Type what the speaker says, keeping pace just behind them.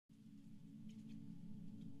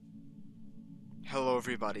Hello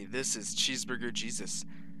everybody, this is Cheeseburger Jesus,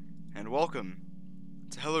 and welcome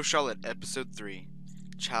to Hello Charlotte Episode 3,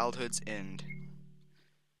 Childhood's End.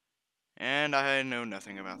 And I know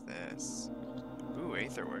nothing about this. Ooh,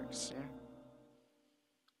 Aetherworks, yeah.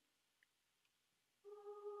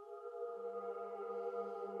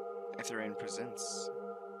 Aetherain presents.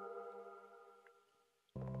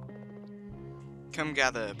 Come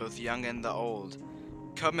gather, both young and the old.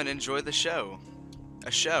 Come and enjoy the show.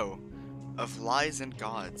 A show of lies and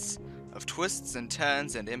gods, of twists and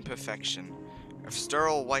turns and imperfection, of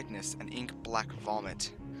sterile whiteness and ink-black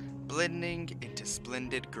vomit, blending into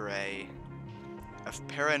splendid gray, of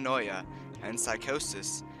paranoia and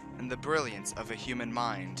psychosis and the brilliance of a human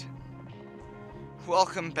mind.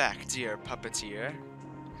 Welcome back, dear puppeteer.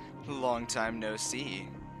 Long time no see.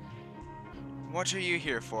 What are you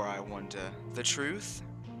here for, I wonder? The truth?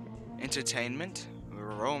 Entertainment?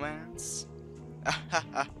 Romance?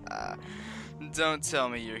 Don't tell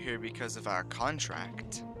me you're here because of our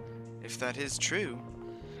contract. If that is true,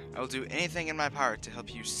 I will do anything in my power to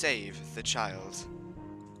help you save the child.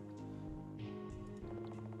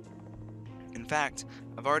 In fact,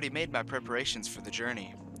 I've already made my preparations for the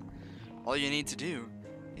journey. All you need to do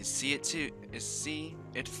is see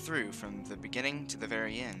it through from the beginning to the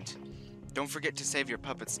very end. Don't forget to save your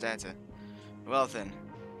puppet's data. Well then,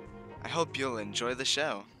 I hope you'll enjoy the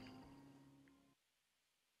show.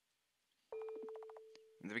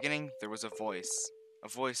 In the beginning, there was a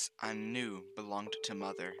voice I knew belonged to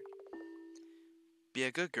Mother. Be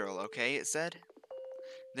a good girl, okay, it said.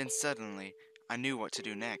 Then suddenly, I knew what to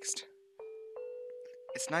do next.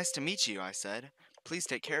 It's nice to meet you, I said. Please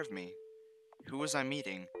take care of me. Who was I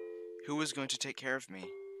meeting? Who was going to take care of me?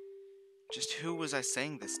 Just who was I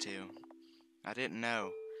saying this to? I didn't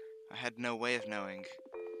know. I had no way of knowing.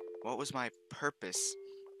 What was my purpose?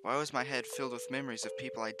 Why was my head filled with memories of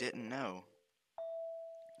people I didn't know?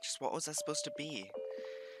 Just what was I supposed to be?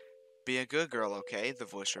 Be a good girl, okay? The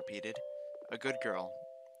voice repeated. A good girl.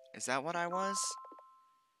 Is that what I was?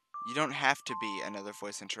 You don't have to be, another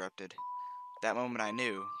voice interrupted. That moment I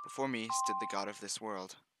knew. Before me stood the god of this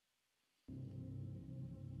world.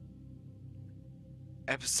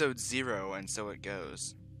 Episode 0, and so it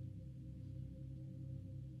goes.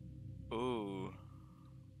 Ooh.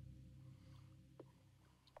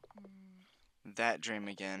 That dream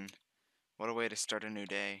again. What a way to start a new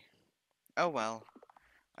day. Oh well.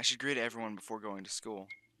 I should greet everyone before going to school.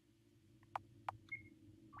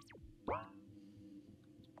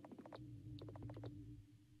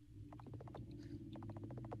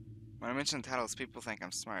 When I mention titles, people think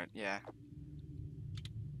I'm smart. Yeah.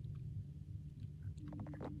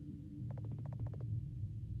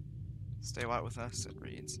 Stay white with us, it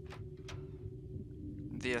reads.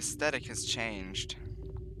 The aesthetic has changed.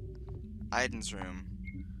 Aiden's room.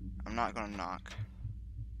 I'm not gonna knock.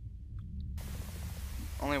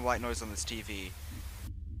 Only white noise on this TV.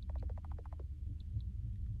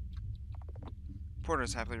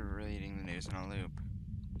 Porter's happily reading the news in a loop.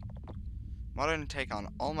 Modern take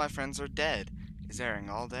on All My Friends Are Dead is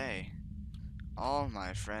airing all day. All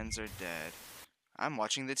my friends are dead. I'm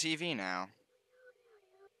watching the TV now.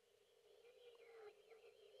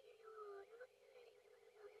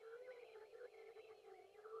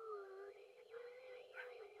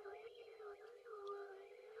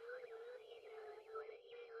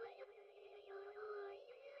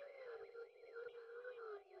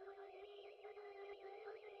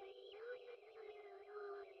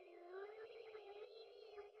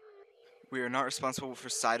 We are not responsible for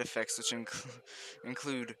side effects which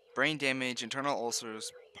include brain damage, internal ulcers,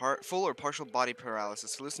 full or partial body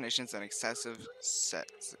paralysis, hallucinations, and excessive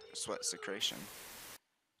sweat secretion.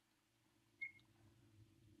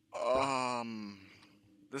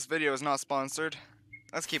 This video is not sponsored.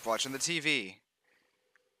 Let's keep watching the TV.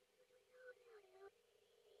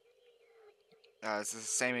 It's the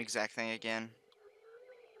same exact thing again.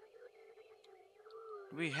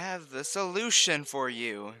 We have the solution for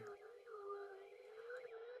you.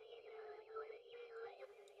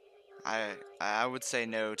 I would say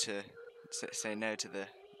no to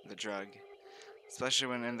the drug, especially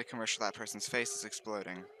when in the commercial that person's face is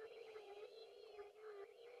exploding.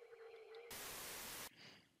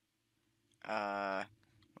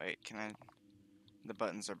 Wait, can I? The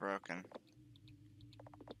buttons are broken.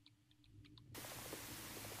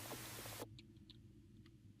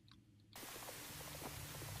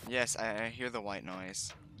 Yes, I hear the white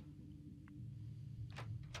noise.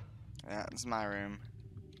 That's my room.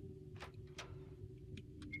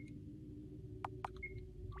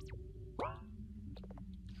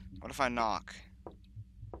 What if I knock?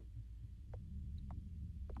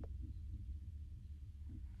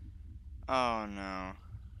 Oh no.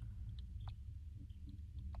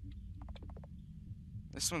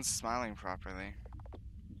 This one's smiling properly.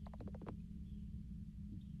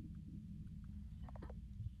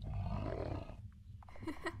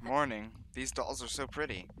 Morning. These dolls are so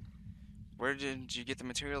pretty. Where did you get the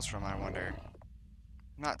materials from, I wonder?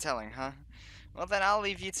 Not telling, huh? Well, then I'll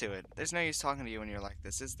leave you to it. There's no use talking to you when you're like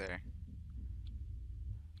this, is there?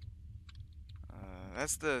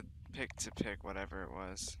 That's the pick-to-pick, whatever it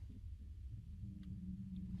was.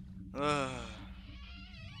 Ugh.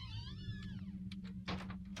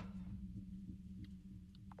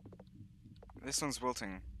 This one's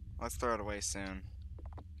wilting. Let's throw it away soon.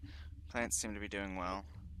 Plants seem to be doing well.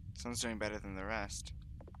 Some's doing better than the rest.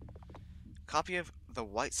 Copy of the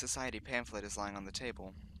White Society pamphlet is lying on the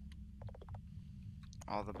table.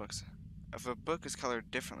 All the books. If a book is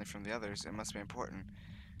colored differently from the others, it must be important.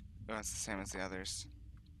 Oh, it's the same as the others.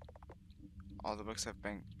 All the books have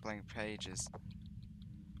blank pages.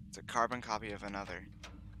 It's a carbon copy of another.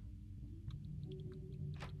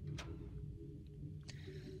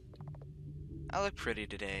 I look pretty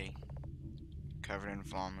today. Covered in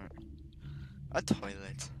vomit. A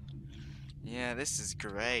toilet. Yeah, this is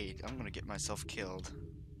great. I'm gonna get myself killed.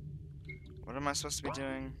 What am I supposed to be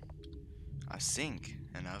doing? A sink.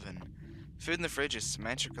 An oven. Food in the fridge is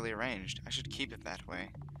symmetrically arranged. I should keep it that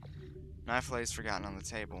way. Knife lays forgotten on the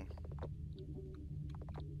table.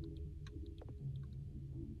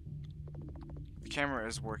 The camera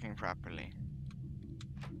is working properly.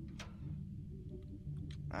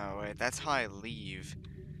 Oh wait, that's how I leave.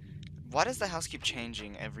 Why does the house keep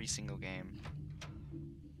changing every single game?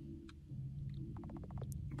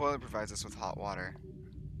 Boiler provides us with hot water.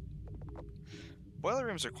 Boiler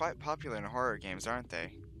rooms are quite popular in horror games, aren't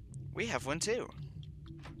they? We have one too.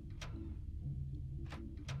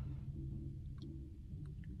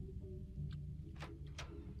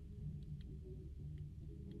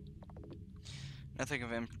 Nothing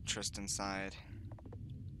of interest inside.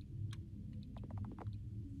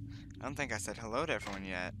 I don't think I said hello to everyone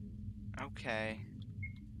yet. Okay.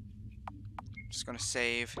 Just gonna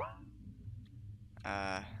save.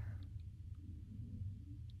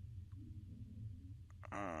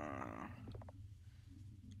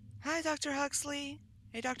 Hi, Dr. Huxley.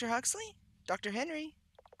 Hey, Dr. Huxley? Dr. Henry?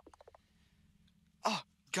 Oh,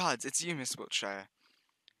 gods, it's you, Miss Wiltshire.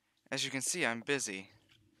 As you can see, I'm busy.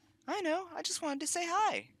 I know, I just wanted to say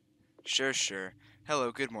hi. Sure, sure.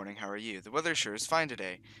 Hello, good morning, how are you? The weather sure is fine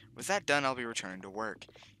today. With that done, I'll be returning to work.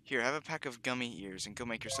 Here, have a pack of gummy ears and go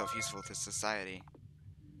make yourself useful to society.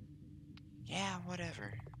 Yeah,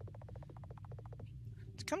 whatever.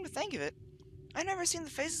 To come to think of it, I've never seen the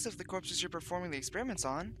faces of the corpses you're performing the experiments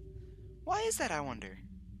on. Why is that, I wonder?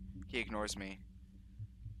 He ignores me.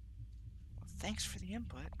 Well, thanks for the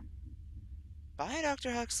input. Bye,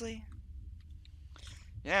 Dr. Huxley.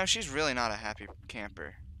 You know, she's really not a happy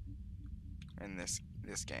camper in this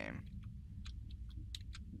game.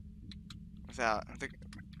 Without the...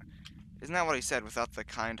 Isn't that what he said? Without the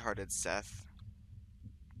kind-hearted Seth?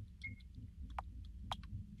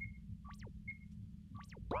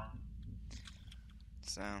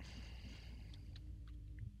 So...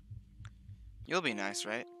 You'll be nice,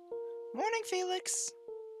 right? Morning, Felix!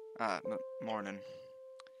 Morning.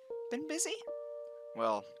 Been busy?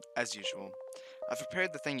 Well, as usual. I've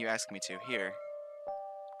prepared the thing you asked me to, here.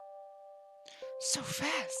 So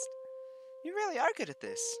fast! You really are good at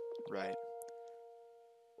this. Right.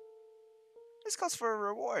 This calls for a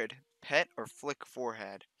reward. Pet or flick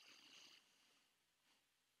forehead.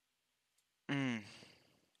 I'm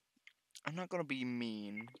not gonna be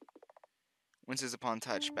mean. Winces upon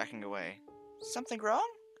touch, backing away. Something wrong?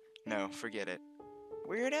 No, forget it.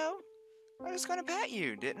 Weirdo? I was gonna pat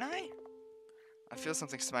you, didn't I? I feel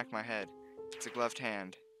something smack my head. It's a gloved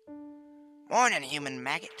hand. Morning, human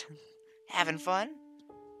maggot. Having fun?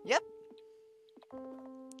 Yep.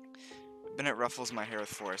 Bennett ruffles my hair with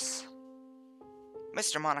force.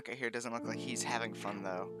 Mr. Monica here doesn't look like he's having fun,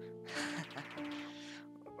 though.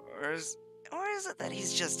 or is it that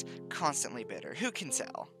he's just constantly bitter? Who can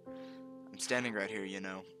tell? I'm standing right here, you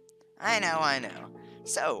know. I know.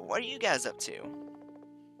 So, what are you guys up to?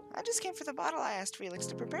 I just came for the bottle I asked Felix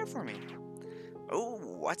to prepare for me. Oh,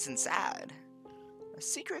 what's inside? A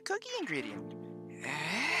secret cookie ingredient.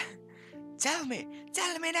 Tell me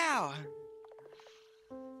now.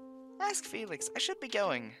 Ask Felix, I should be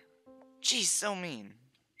going. Geez, so mean.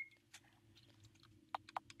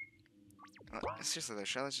 Seriously though,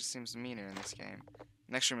 Charlotte just seems meaner in this game.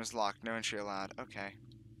 Next room is locked, no entry allowed. Okay.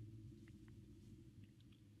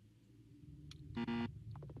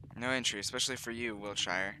 No entry, especially for you,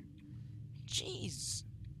 Wiltshire. Jeez,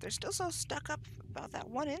 they're still so stuck up about that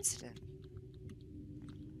one incident.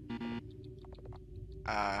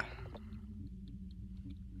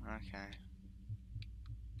 Okay.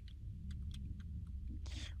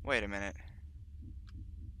 Wait a minute.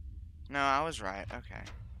 No, I was right. Okay.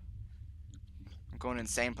 I'm going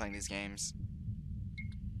insane playing these games.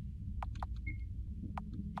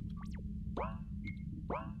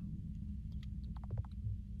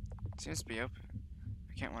 Seems to be open.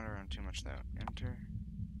 I can't wander around too much, though. Enter.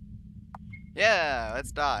 Yeah,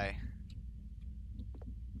 let's die.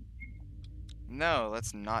 No,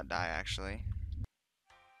 let's not die, actually.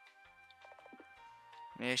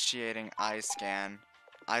 Initiating eye scan.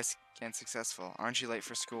 Eye scan successful. Aren't you late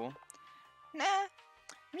for school? Nah,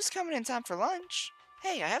 I'm just coming in time for lunch.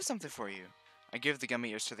 Hey, I have something for you. I give the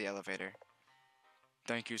gummy ears to the elevator.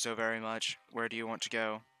 Thank you so very much. Where do you want to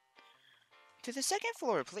go? To the second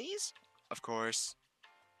floor, please. Of course.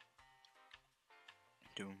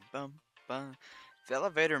 Doom bum bum. The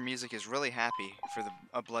elevator music is really happy for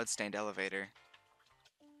a blood-stained elevator.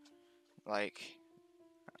 Like,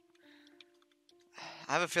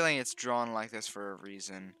 I have a feeling it's drawn like this for a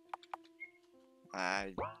reason.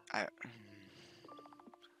 I'm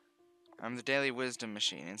the Daily Wisdom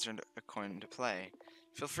Machine. Insert a coin to play.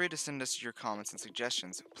 Feel free to send us your comments and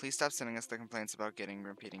suggestions. Please stop sending us the complaints about getting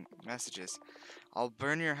repeating messages. I'll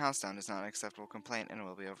burn your house down is not an acceptable complaint and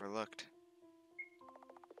will be overlooked.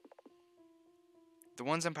 The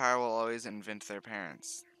ones in power will always invent their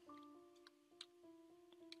parents.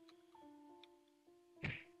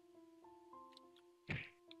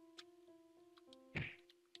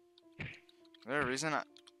 Is there a reason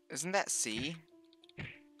isn't that C?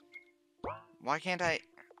 Why can't I...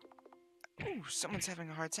 Ooh, someone's having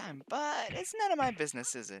a hard time, but it's none of my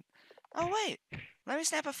business, is it? Oh, wait. Let me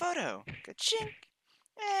snap a photo. Ka-chink.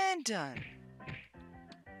 And done.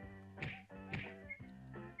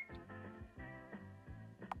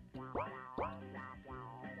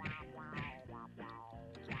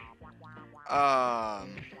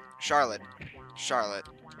 Charlotte.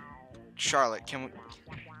 Charlotte, can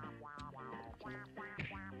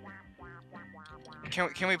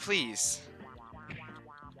we please?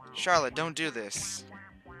 Charlotte, don't do this.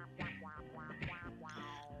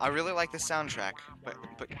 I really like the soundtrack, but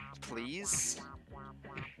please?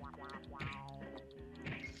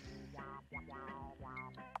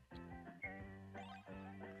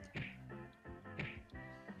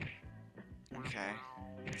 Okay.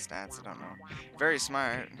 Stats, I don't know. Very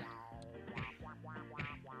smart.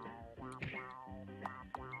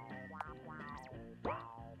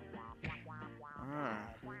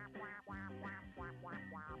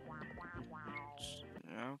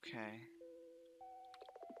 Okay.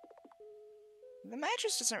 The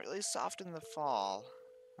mattress doesn't really soften in the fall.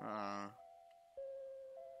 Hello!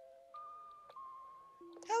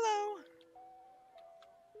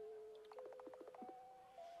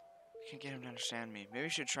 I can't get him to understand me. Maybe we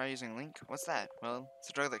should try using Link. What's that? Well, it's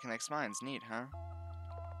a drug that connects minds. Neat, huh?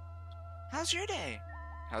 How's your day?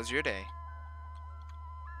 How's your day?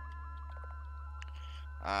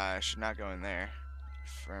 I should not go in there.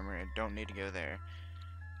 Infirmary, I don't need to go there.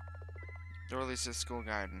 Door leads to the school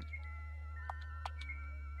garden.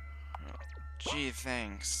 Oh, gee,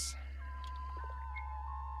 thanks.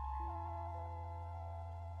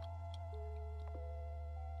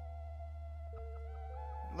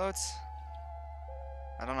 Lots.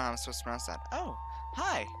 I don't know how I'm supposed to pronounce that. Oh,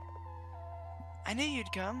 hi. I knew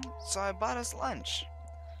you'd come, so I bought us lunch.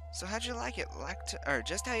 So how'd you like it?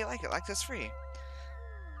 Just how you like it, lactose free.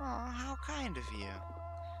 Aw, how kind of you.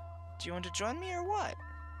 Do you want to join me or what?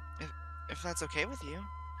 If that's okay with you.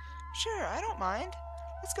 Sure, I don't mind.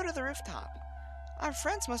 Let's go to the rooftop. Our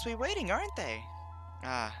friends must be waiting, aren't they?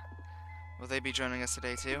 Ah, will they be joining us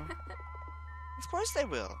today too? Of course they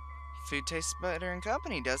will. Food tastes better in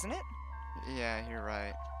company, doesn't it? Yeah, you're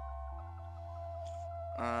right.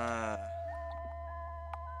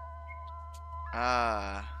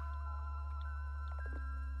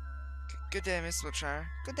 Good day, Miss Wiltshire.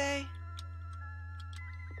 Good day.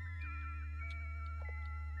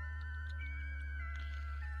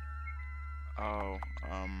 Oh,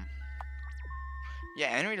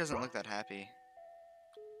 yeah, Henry doesn't look that happy.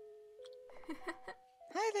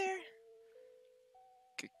 Hi there.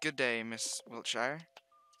 Good day, Miss Wiltshire.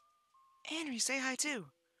 Henry, say hi too.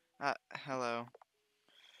 Hello.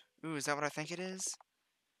 Ooh, is that what I think it is?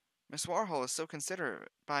 Miss Warhol is so considerate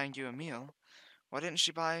buying you a meal. Why didn't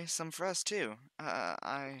she buy some for us too?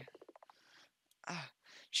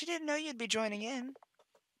 She didn't know you'd be joining in.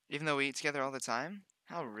 Even though we eat together all the time?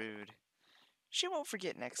 How rude. She won't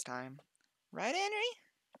forget next time. Right, Henry?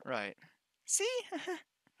 Right. See?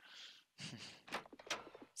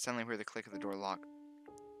 Suddenly hear the click of the door lock.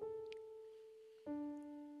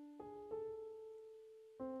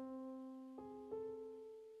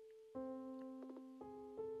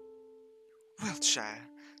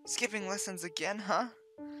 skipping lessons again, huh?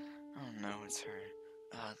 Oh no, it's her.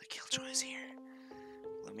 The Killjoy's here.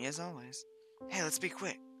 Gloomy as always. Hey, let's be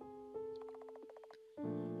quick.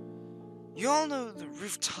 You all know the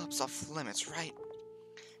rooftop's off limits, right?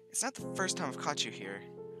 It's not the first time I've caught you here.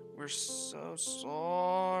 We're so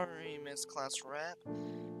sorry, Miss Class Rep.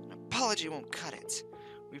 An apology won't cut it.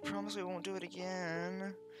 We promise we won't do it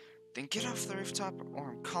again. Then get off the rooftop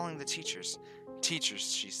or I'm calling the teachers.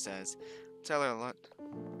 Teachers, she says. Tell her, Lotte.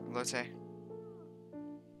 I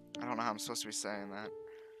don't know how I'm supposed to be saying that.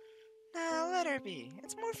 Nah, let her be.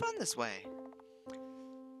 It's more fun this way.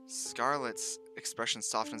 Scarlett's expression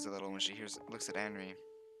softens a little when she looks at Henry.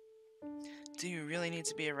 Do you really need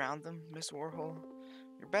to be around them, Miss Warhol?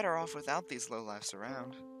 You're better off without these lowlifes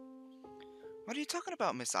around. What are you talking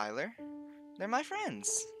about, Miss Eiler? They're my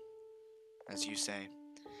friends. As you say.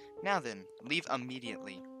 Now then, leave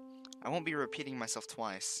immediately. I won't be repeating myself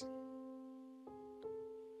twice.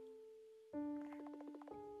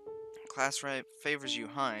 Class rep favors you,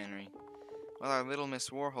 huh, Henry? Well, our little Miss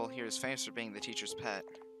Warhol here is famous for being the teacher's pet.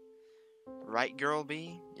 Right, girl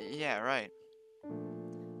B? Yeah, right.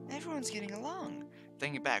 Everyone's getting along.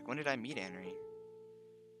 Thinking back, when did I meet Henry?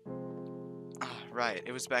 Ah, right,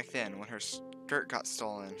 it was back then, when her skirt got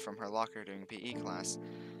stolen from her locker during PE class.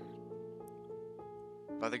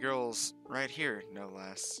 By the girls right here, no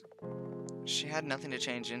less. She had nothing to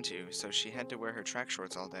change into, so she had to wear her track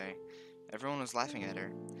shorts all day. Everyone was laughing at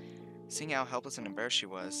her. Seeing how helpless and embarrassed she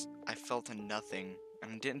was, I felt nothing,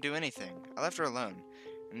 and didn't do anything. I left her alone,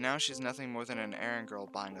 and now she's nothing more than an errand girl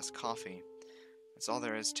buying us coffee. That's all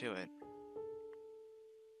there is to it.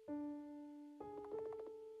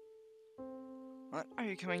 What? Are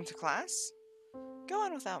you coming to class? Go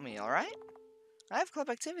on without me, alright? I have club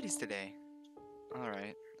activities today.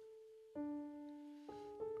 Alright.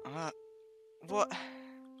 What?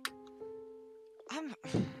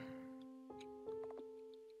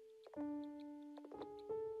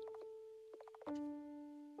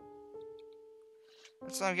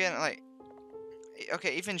 That's what I'm getting, like...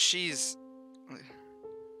 Okay, even she's...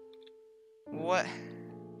 What?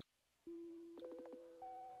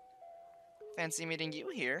 Fancy meeting you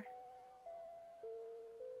here.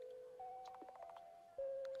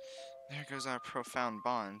 There goes our profound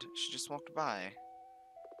bond. She just walked by.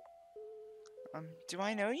 Do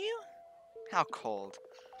I know you? How cold.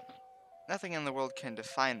 Nothing in the world can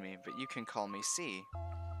define me, but you can call me C.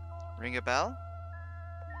 Ring a bell?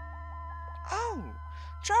 Oh!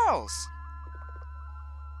 Charles!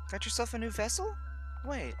 Got yourself a new vessel?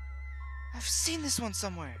 Wait, I've seen this one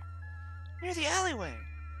somewhere. Near the alleyway.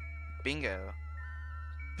 Bingo.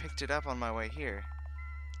 Picked it up on my way here.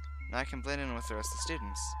 Now I can blend in with the rest of the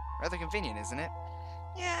students. Rather convenient, isn't it?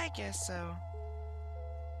 Yeah, I guess so.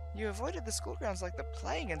 You avoided the school grounds like the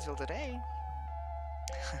plague until today.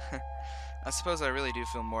 I suppose I really do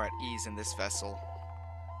feel more at ease in this vessel.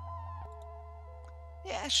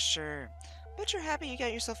 Yeah, sure. Bet you're happy you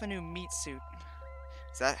got yourself a new meat suit.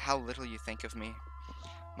 Is that how little you think of me?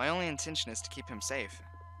 My only intention is to keep him safe.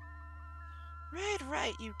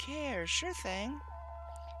 Right, you care. Sure thing.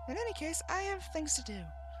 In any case, I have things to do.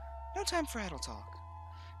 No time for idle talk.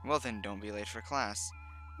 Well then, don't be late for class.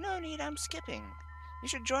 No need, I'm skipping. You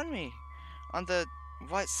should join me on the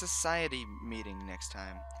White Society meeting next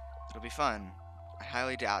time. It'll be fun. I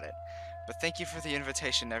highly doubt it. But thank you for the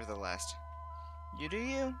invitation nevertheless. You do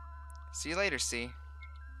you. See you later, C.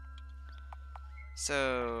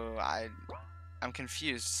 So, I'm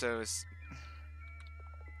confused, so...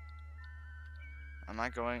 Am I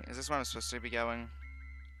going? Is this where I'm supposed to be going?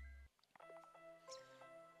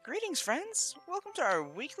 Greetings, friends! Welcome to our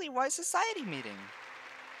weekly White Society meeting.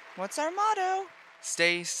 What's our motto?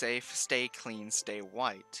 Stay safe, stay clean, stay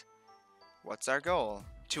white. What's our goal?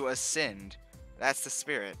 To ascend. That's the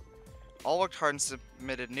spirit. All worked hard and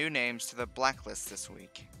submitted new names to the blacklist this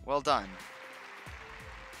week. Well done.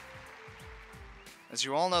 As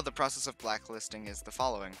you all know, the process of blacklisting is the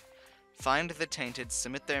following. Find the tainted,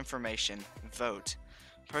 submit their information, vote.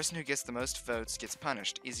 The person who gets the most votes gets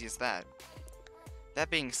punished. Easy as that.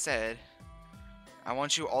 That being said, I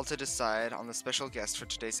want you all to decide on the special guest for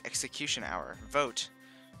today's execution hour. Vote.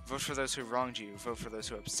 Vote for those who wronged you. Vote for those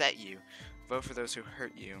who upset you. Vote for those who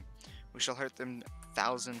hurt you. We shall hurt them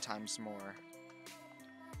 1,000 times more.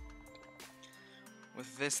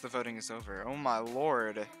 With this, the voting is over. Oh my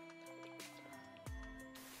lord.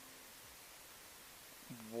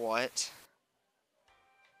 What?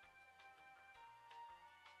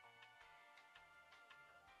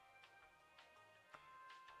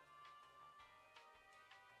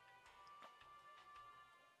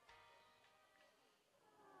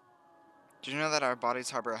 Do you know that our bodies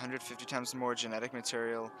harbor 150 times more genetic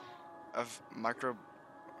material of micro...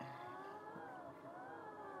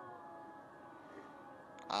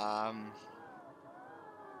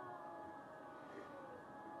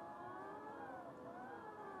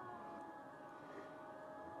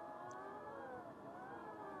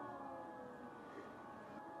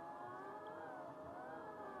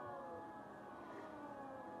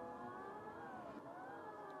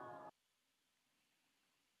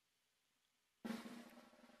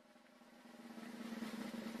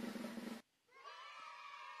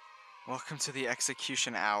 Welcome to the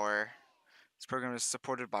Execution Hour. This program is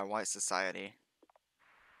supported by White Society.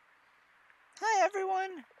 Hi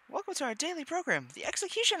everyone! Welcome to our daily program, the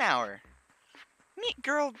Execution Hour. Meet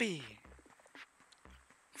Girl B.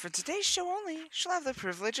 For today's show only, she'll have the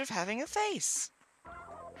privilege of having a face.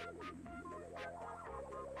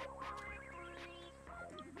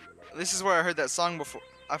 This is where I heard that song before.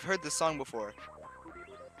 I've heard this song before.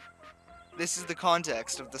 This is the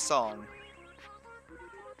context of the song.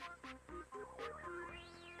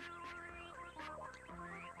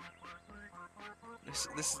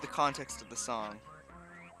 This is the context of the song.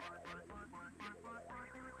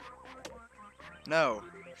 No.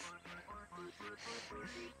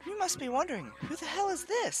 You must be wondering, who the hell is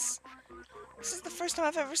this? This is the first time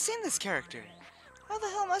I've ever seen this character. How the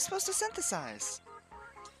hell am I supposed to synthesize?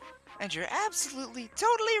 And you're absolutely,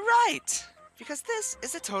 totally right! Because this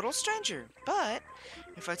is a total stranger. But,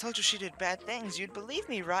 if I told you she did bad things, you'd believe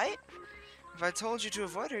me, right? If I told you to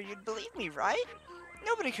avoid her, you'd believe me, right?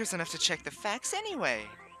 Nobody cares enough to check the facts anyway.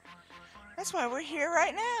 That's why we're here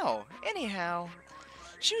right now. Anyhow,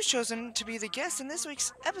 she was chosen to be the guest in this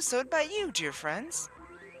week's episode by you, dear friends.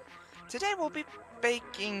 Today we'll be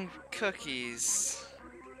baking cookies.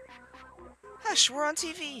 Hush, we're on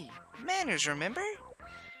TV. Manners, remember?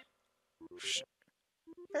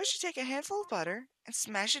 First you take a handful of butter and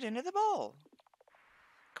smash it into the bowl.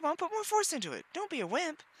 Come on, put more force into it. Don't be a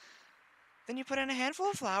wimp. Then you put in a handful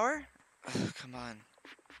of flour. Ugh, come on.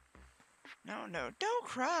 No, don't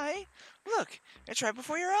cry. Look, it's right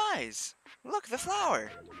before your eyes. Look, the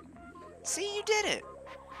flour. See, you did it.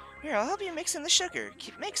 Here, I'll help you mix in the sugar.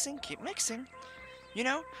 Keep mixing, keep mixing. You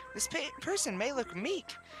know, this person may look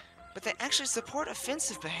meek, but they actually support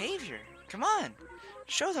offensive behavior. Come on,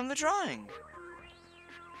 show them the drawing.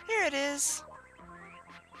 Here it is.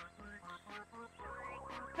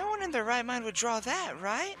 No one in their right mind would draw that,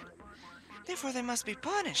 right? Therefore, they must be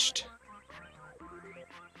punished.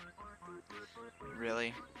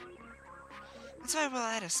 Really? That's why we'll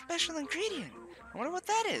add a special ingredient. I wonder what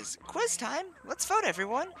that is. Quiz time! Let's vote,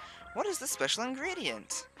 everyone! What is the special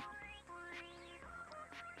ingredient?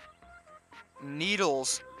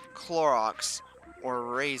 Needles, Clorox, or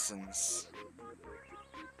raisins?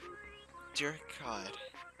 Dear God.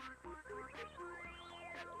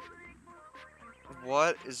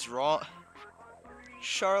 What is wrong?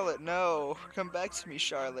 Charlotte, no. Come back to me,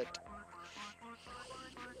 Charlotte.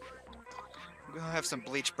 I'm gonna have some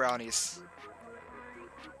bleach brownies.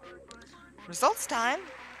 Results time!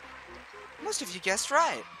 Most of you guessed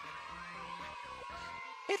right.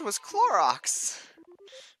 It was Clorox.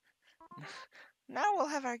 Now we'll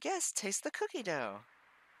have our guests taste the cookie dough.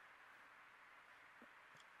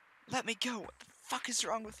 Let me go. What the fuck is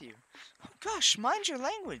wrong with you? Oh gosh, mind your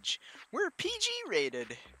language. We're PG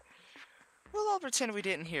rated. We'll all pretend we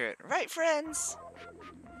didn't hear it. Right, friends?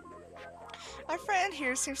 Our friend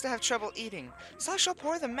here seems to have trouble eating, so I shall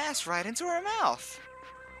pour the mass right into her mouth.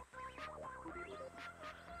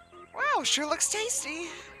 Wow, sure looks tasty.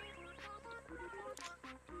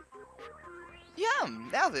 Yum!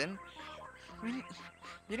 Now then,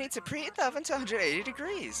 you need to preheat the oven to 180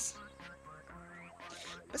 degrees.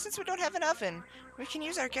 But since we don't have an oven, we can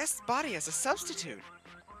use our guest's body as a substitute.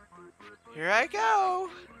 Here I go!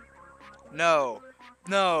 No.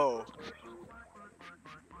 No.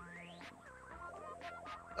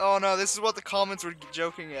 Oh no, this is what the comments were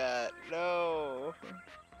joking at. No.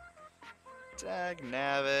 Dag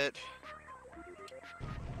nabbit.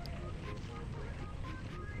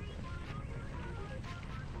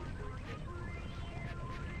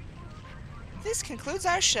 This concludes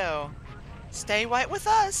our show. Stay white with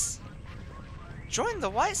us. Join the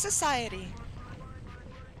White Society.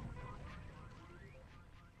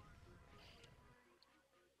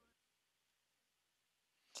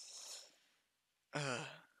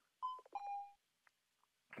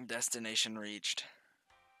 Destination reached.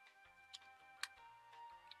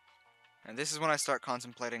 And this is when I start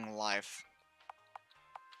contemplating life.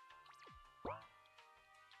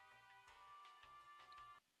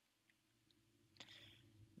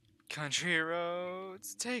 Country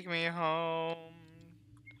roads, take me home.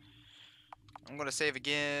 I'm gonna save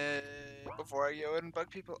again before I go and bug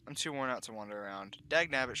people. I'm too worn out to wander around.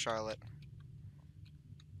 Dagnabbit, Charlotte.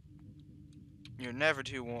 You're never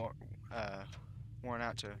too worn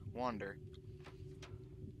out to wander.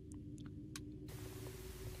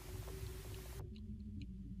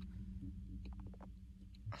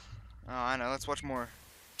 Oh, I know. Let's watch more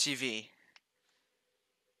TV.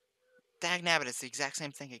 Dagnabbit, it's the exact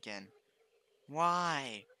same thing again.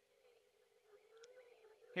 Why?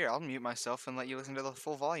 Here, I'll mute myself and let you listen to the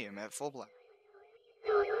full volume at full blast.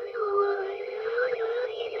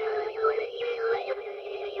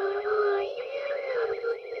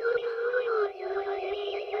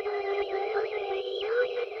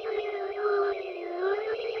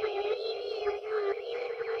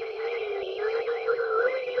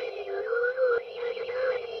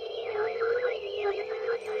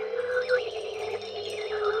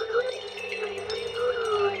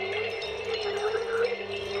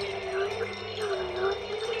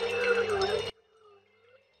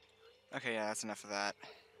 Okay, yeah, that's enough of that.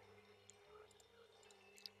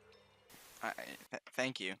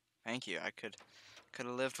 Thank you. Thank you. I could have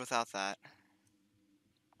lived without that.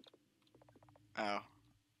 Oh.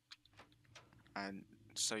 I'm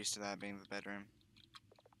so used to that being the bedroom.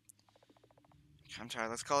 I'm tired.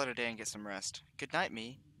 Let's call it a day and get some rest. Good night,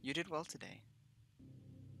 me. You did well today.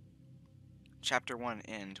 Chapter 1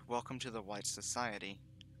 End. Welcome to the White Society.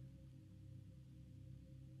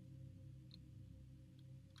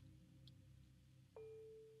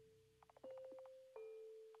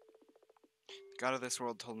 The God of this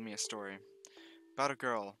world told me a story about a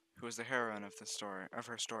girl who was the heroine of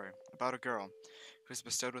her story. About a girl who was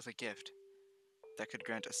bestowed with a gift that could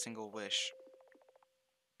grant a single wish.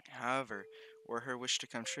 However, were her wish to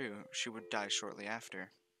come true, she would die shortly after.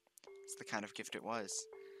 It's the kind of gift it was.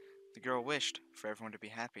 The girl wished for everyone to be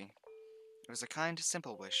happy. It was a kind,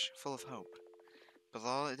 simple wish, full of hope. But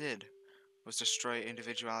all it did was destroy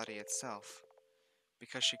individuality itself,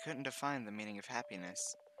 because she couldn't define the meaning of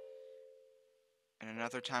happiness. In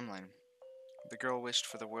another timeline, the girl wished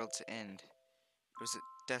for the world to end. It was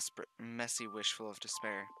a desperate, messy wish full of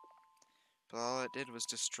despair. But all it did was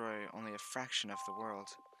destroy only a fraction of the world,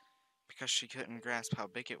 because she couldn't grasp how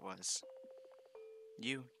big it was.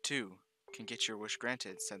 You, too, can get your wish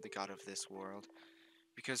granted, said the God of this world,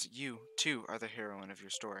 because you, too, are the heroine of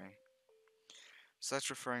your story. So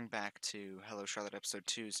that's referring back to Hello Charlotte Episode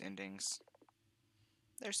 2's endings.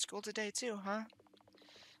 There's school today too, huh?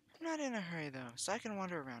 I'm not in a hurry though, so I can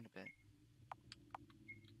wander around a bit.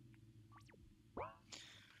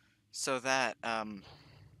 So that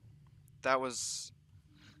was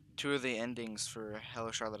two of the endings for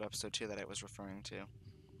Hello Charlotte Episode 2 that I was referring to.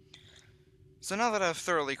 So now that I've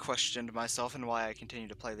thoroughly questioned myself and why I continue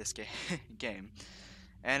to play this game,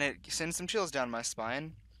 and it sends some chills down my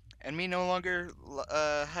spine, and me no longer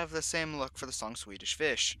have the same look for the song Swedish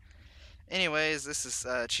Fish. Anyways, this is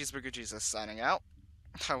Cheeseburger Jesus signing out.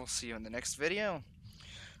 I will see you in the next video,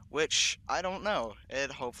 which, I don't know,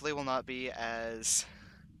 it hopefully will not be as,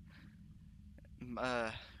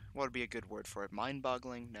 what would be a good word for it,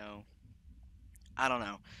 mind-boggling? No. I don't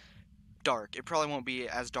know. Dark. It probably won't be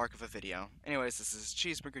as dark of a video. Anyways, this is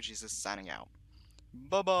Cheeseburger Jesus signing out.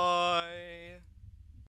 Bye-bye!